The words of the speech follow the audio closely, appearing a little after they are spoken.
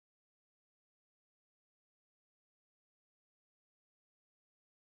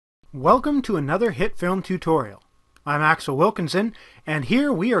Welcome to another HitFilm tutorial. I'm Axel Wilkison, and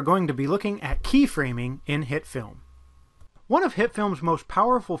here we are going to be looking at keyframing in HitFilm. One of HitFilm's most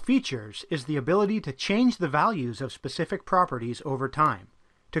powerful features is the ability to change the values of specific properties over time,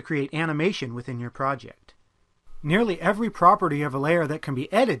 to create animation within your project. Nearly every property of a layer that can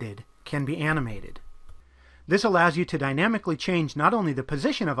be edited can be animated. This allows you to dynamically change not only the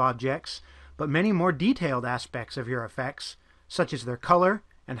position of objects, but many more detailed aspects of your effects, such as their color,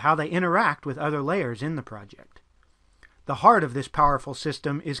 and how they interact with other layers in the project. The heart of this powerful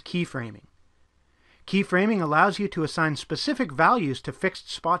system is keyframing. Keyframing allows you to assign specific values to fixed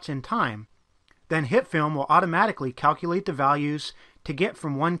spots in time, then HitFilm will automatically calculate the values to get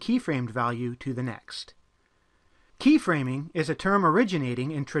from one keyframed value to the next. Keyframing is a term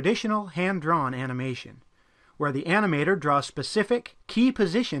originating in traditional hand-drawn animation, where the animator draws specific key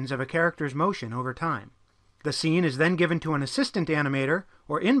positions of a character's motion over time. The scene is then given to an assistant animator,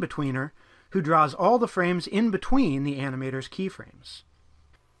 or in-betweener, who draws all the frames in between the animator's keyframes.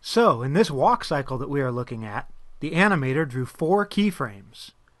 So, in this walk cycle that we are looking at, the animator drew 4 keyframes.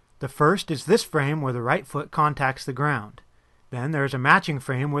 The first is this frame where the right foot contacts the ground. Then there is a matching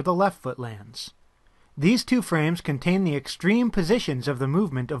frame where the left foot lands. These 2 frames contain the extreme positions of the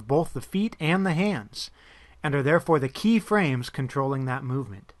movement of both the feet and the hands, and are therefore the keyframes controlling that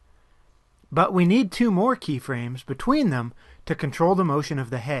movement. But we need 2 more keyframes between them to control the motion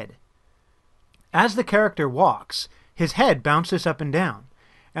of the head. As the character walks, his head bounces up and down,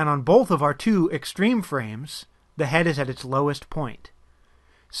 and on both of our 2 extreme frames, the head is at its lowest point.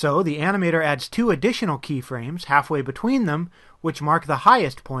 So the animator adds 2 additional keyframes halfway between them, which mark the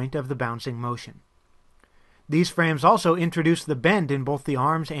highest point of the bouncing motion. These frames also introduce the bend in both the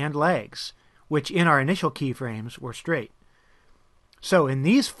arms and legs, which in our initial keyframes were straight. So in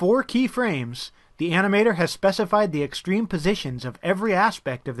these 4 keyframes, the animator has specified the extreme positions of every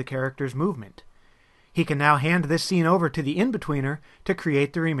aspect of the character's movement. He can now hand this scene over to the in-betweener to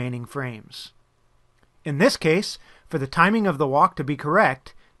create the remaining frames. In this case, for the timing of the walk to be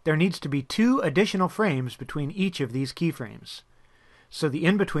correct, there needs to be 2 additional frames between each of these keyframes. So the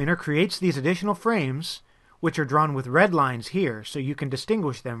in-betweener creates these additional frames, which are drawn with red lines here so you can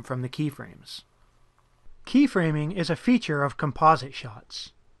distinguish them from the keyframes. Keyframing is a feature of composite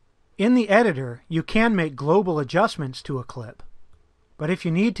shots. In the editor, you can make global adjustments to a clip, but if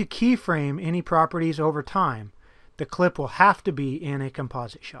you need to keyframe any properties over time, the clip will have to be in a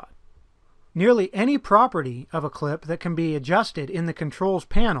composite shot. Nearly any property of a clip that can be adjusted in the Controls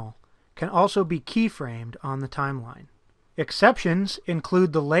panel can also be keyframed on the timeline. Exceptions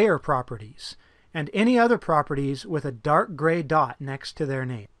include the layer properties, and any other properties with a dark gray dot next to their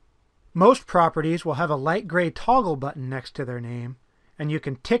name. Most properties will have a light gray toggle button next to their name, and you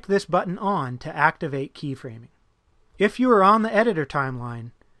can tick this button on to activate keyframing. If you are on the editor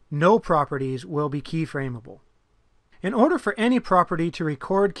timeline, no properties will be keyframable. In order for any property to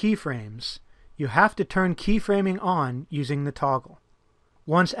record keyframes, you have to turn keyframing on using the toggle.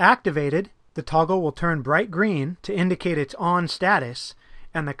 Once activated, the toggle will turn bright green to indicate its on status,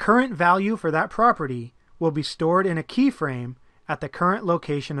 and the current value for that property will be stored in a keyframe at the current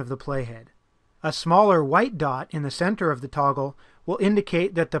location of the playhead. A smaller white dot in the center of the toggle will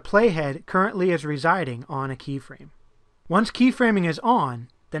indicate that the playhead currently is residing on a keyframe. Once keyframing is on,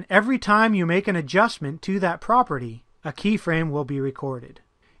 then every time you make an adjustment to that property, a keyframe will be recorded.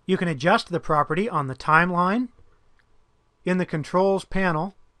 You can adjust the property on the timeline, in the Controls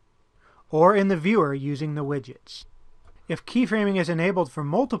panel, or in the viewer using the widgets. If keyframing is enabled for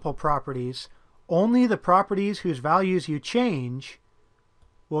multiple properties, only the properties whose values you change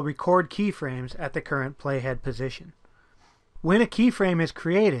will record keyframes at the current playhead position. When a keyframe is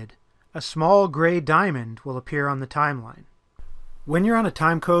created, a small gray diamond will appear on the timeline. When you're on a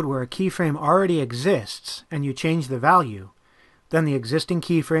timecode where a keyframe already exists and you change the value, then the existing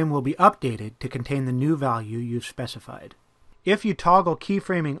keyframe will be updated to contain the new value you've specified. If you toggle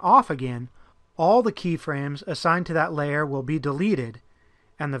keyframing off again, all the keyframes assigned to that layer will be deleted,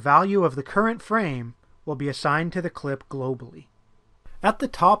 and the value of the current frame will be assigned to the clip globally. At the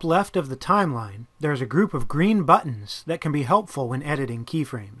top left of the timeline, there is a group of green buttons that can be helpful when editing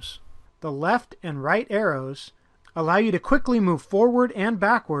keyframes. The left and right arrows allow you to quickly move forward and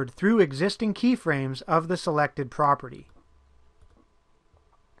backward through existing keyframes of the selected property.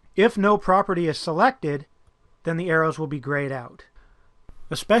 If no property is selected, then the arrows will be grayed out.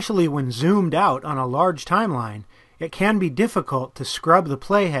 Especially when zoomed out on a large timeline, it can be difficult to scrub the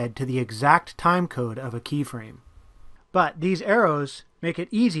playhead to the exact timecode of a keyframe. But these arrows make it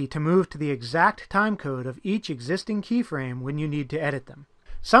easy to move to the exact timecode of each existing keyframe when you need to edit them.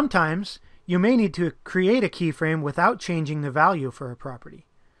 Sometimes you may need to create a keyframe without changing the value for a property.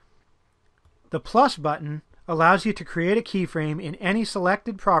 The plus button allows you to create a keyframe in any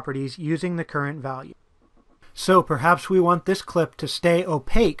selected properties using the current value. So perhaps we want this clip to stay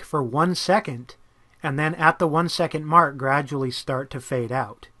opaque for 1 second, and then at the 1 second mark gradually start to fade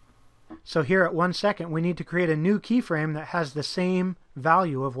out. So here at 1 second we need to create a new keyframe that has the same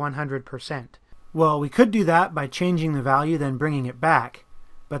value of 100%. Well, we could do that by changing the value then bringing it back,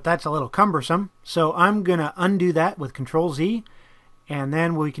 but that's a little cumbersome, so I'm going to undo that with Control-Z, and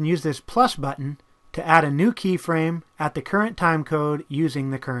then we can use this plus button to add a new keyframe at the current timecode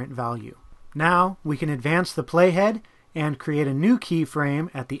using the current value. Now we can advance the playhead and create a new keyframe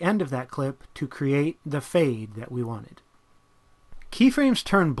at the end of that clip to create the fade that we wanted. Keyframes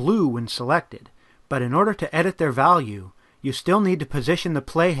turn blue when selected, but in order to edit their value, you still need to position the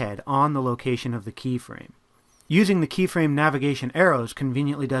playhead on the location of the keyframe. Using the keyframe navigation arrows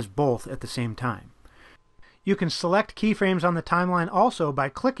conveniently does both at the same time. You can select keyframes on the timeline also by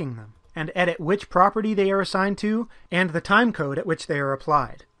clicking them, and edit which property they are assigned to and the timecode at which they are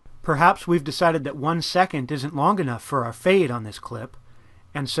applied. Perhaps we've decided that 1 second isn't long enough for our fade on this clip,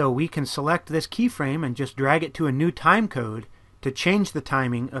 and so we can select this keyframe and just drag it to a new timecode to change the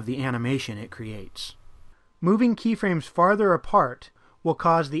timing of the animation it creates. Moving keyframes farther apart will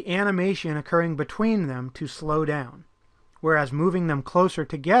cause the animation occurring between them to slow down, whereas moving them closer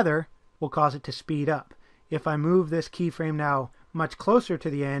together will cause it to speed up. If I move this keyframe now much closer to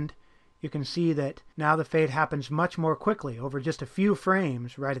the end, you can see that now the fade happens much more quickly over just a few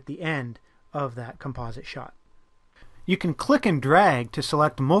frames right at the end of that composite shot. You can click and drag to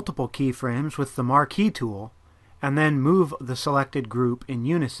select multiple keyframes with the marquee tool and then move the selected group in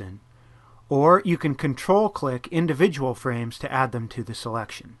unison, or you can control-click individual frames to add them to the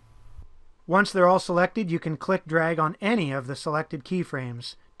selection. Once they're all selected, you can click-drag on any of the selected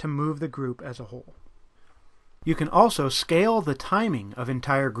keyframes to move the group as a whole. You can also scale the timing of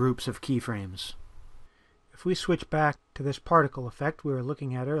entire groups of keyframes. If we switch back to this particle effect we were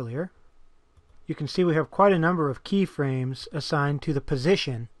looking at earlier, you can see we have quite a number of keyframes assigned to the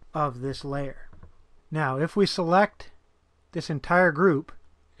position of this layer. Now, if we select this entire group,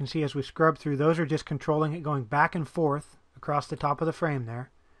 you can see as we scrub through, those are just controlling it going back and forth across the top of the frame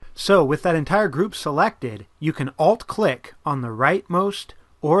there. So with that entire group selected, you can alt-click on the rightmost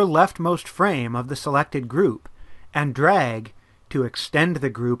or leftmost frame of the selected group and drag to extend the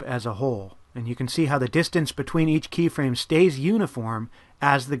group as a whole. And you can see how the distance between each keyframe stays uniform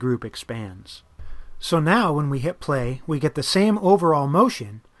as the group expands. So now when we hit play, we get the same overall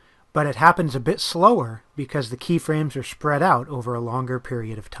motion, but it happens a bit slower because the keyframes are spread out over a longer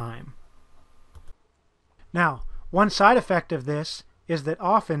period of time. Now, one side effect of this is that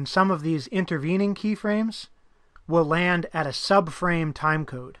often some of these intervening keyframes will land at a subframe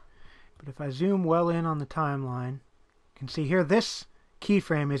timecode. But if I zoom well in on the timeline, you can see here this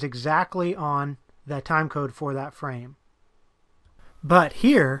keyframe is exactly on the timecode for that frame. But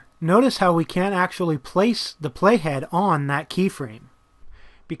here, notice how we can't actually place the playhead on that keyframe,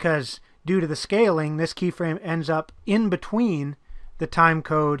 because due to the scaling, this keyframe ends up in between the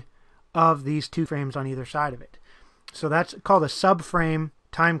timecode of these two frames on either side of it. So that's called a subframe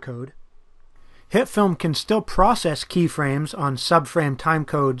timecode. HitFilm can still process keyframes on subframe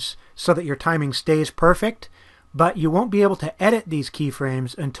timecodes so that your timing stays perfect, but you won't be able to edit these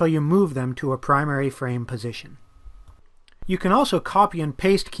keyframes until you move them to a primary frame position. You can also copy and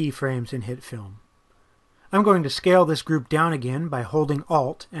paste keyframes in HitFilm. I'm going to scale this group down again by holding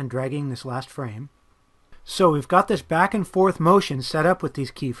Alt and dragging this last frame. So we've got this back and forth motion set up with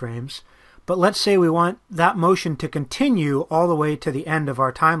these keyframes, but let's say we want that motion to continue all the way to the end of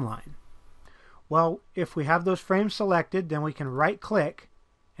our timeline. Well, if we have those frames selected, then we can right-click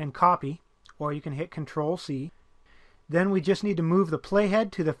and copy, or you can hit Control-C. Then we just need to move the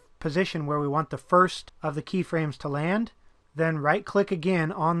playhead to the position where we want the first of the keyframes to land, then right-click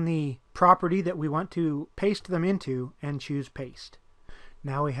again on the property that we want to paste them into and choose Paste.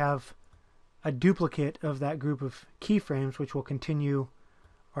 Now we have a duplicate of that group of keyframes which will continue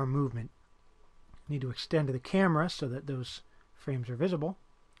our movement. Need to extend to the camera so that those frames are visible.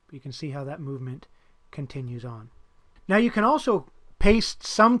 You can see how that movement continues on. Now you can also paste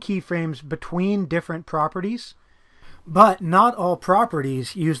some keyframes between different properties, but not all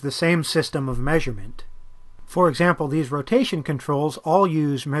properties use the same system of measurement. For example, these rotation controls all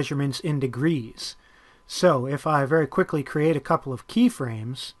use measurements in degrees. So if I very quickly create a couple of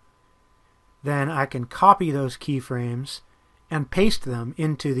keyframes, then I can copy those keyframes and paste them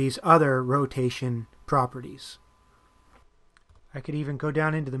into these other rotation properties. I could even go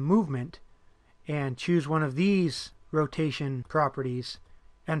down into the movement and choose one of these rotation properties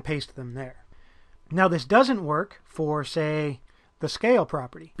and paste them there. Now this doesn't work for, say, the scale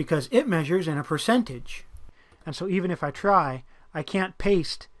property because it measures in a percentage. And so even if I try, I can't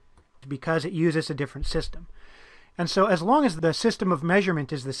paste because it uses a different system. And so as long as the system of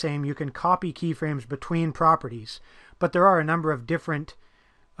measurement is the same, you can copy keyframes between properties. But there are a number of different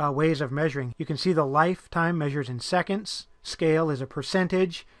ways of measuring. You can see the lifetime measures in seconds. Scale is a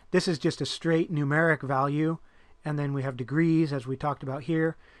percentage. This is just a straight numeric value. And then we have degrees, as we talked about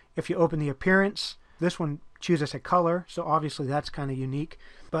here. If you open the appearance, this one chooses a color, so obviously that's kind of unique.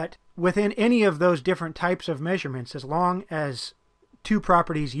 But within any of those different types of measurements, as long as two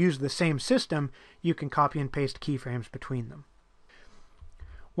properties use the same system, you can copy and paste keyframes between them.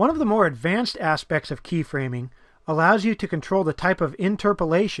 One of the more advanced aspects of keyframing allows you to control the type of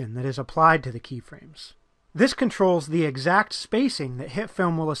interpolation that is applied to the keyframes. This controls the exact spacing that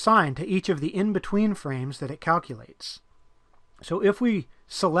HitFilm will assign to each of the in-between frames that it calculates. So if we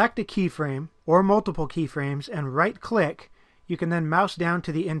select a keyframe or multiple keyframes and right-click, you can then mouse down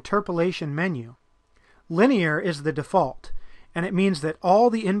to the interpolation menu. Linear is the default, and it means that all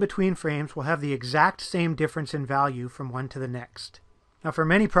the in-between frames will have the exact same difference in value from one to the next. Now for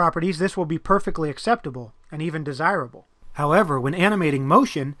many properties, this will be perfectly acceptable and even desirable. However, when animating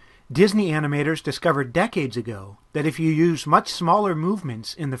motion, Disney animators discovered decades ago that if you use much smaller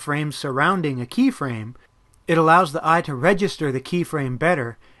movements in the frames surrounding a keyframe, it allows the eye to register the keyframe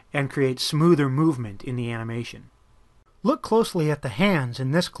better and create smoother movement in the animation. Look closely at the hands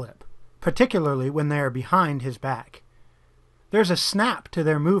in this clip, particularly when they are behind his back. There's a snap to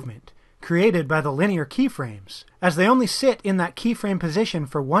their movement, created by the linear keyframes, as they only sit in that keyframe position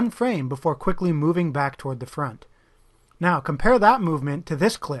for one frame before quickly moving back toward the front. Now compare that movement to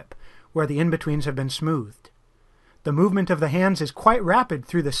this clip, where the in-betweens have been smoothed. The movement of the hands is quite rapid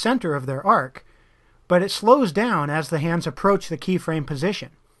through the center of their arc, but it slows down as the hands approach the keyframe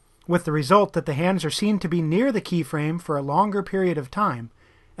position, with the result that the hands are seen to be near the keyframe for a longer period of time,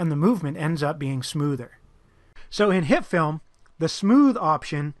 and the movement ends up being smoother. So in HitFilm, the smooth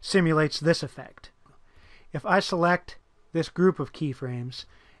option simulates this effect. If I select this group of keyframes,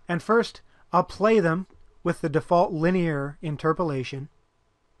 and first I'll play them with the default linear interpolation,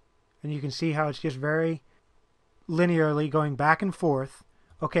 and you can see how it's just very linearly going back and forth.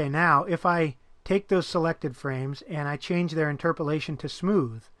 Okay, now if I take those selected frames and I change their interpolation to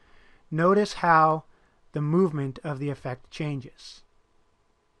smooth, notice how the movement of the effect changes.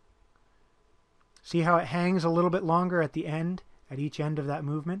 See how it hangs a little bit longer at the end, at each end of that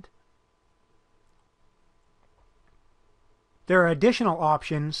movement? There are additional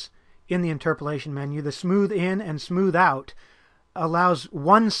options in the interpolation menu. The smooth in and smooth out allows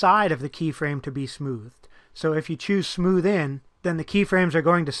one side of the keyframe to be smoothed. So if you choose smooth in, then the keyframes are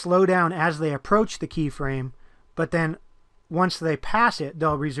going to slow down as they approach the keyframe, but then once they pass it,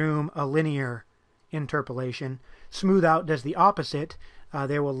 they'll resume a linear interpolation. Smooth out does the opposite.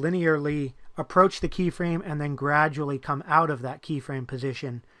 They will linearly approach the keyframe and then gradually come out of that keyframe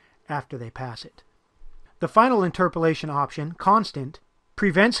position after they pass it. The final interpolation option, constant,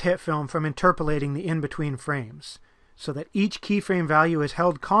 prevents HitFilm from interpolating the in-between frames, so that each keyframe value is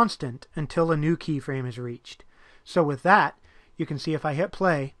held constant until a new keyframe is reached. So with that, you can see if I hit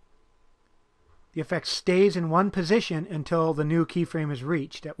play, the effect stays in one position until the new keyframe is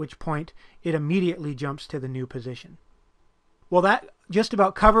reached, at which point it immediately jumps to the new position. Well, that just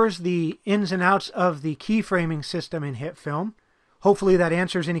about covers the ins and outs of the keyframing system in HitFilm. Hopefully that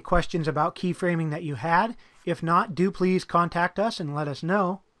answers any questions about keyframing that you had. If not, do please contact us and let us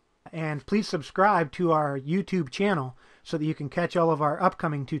know. And please subscribe to our YouTube channel so that you can catch all of our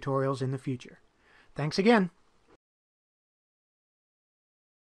upcoming tutorials in the future. Thanks again.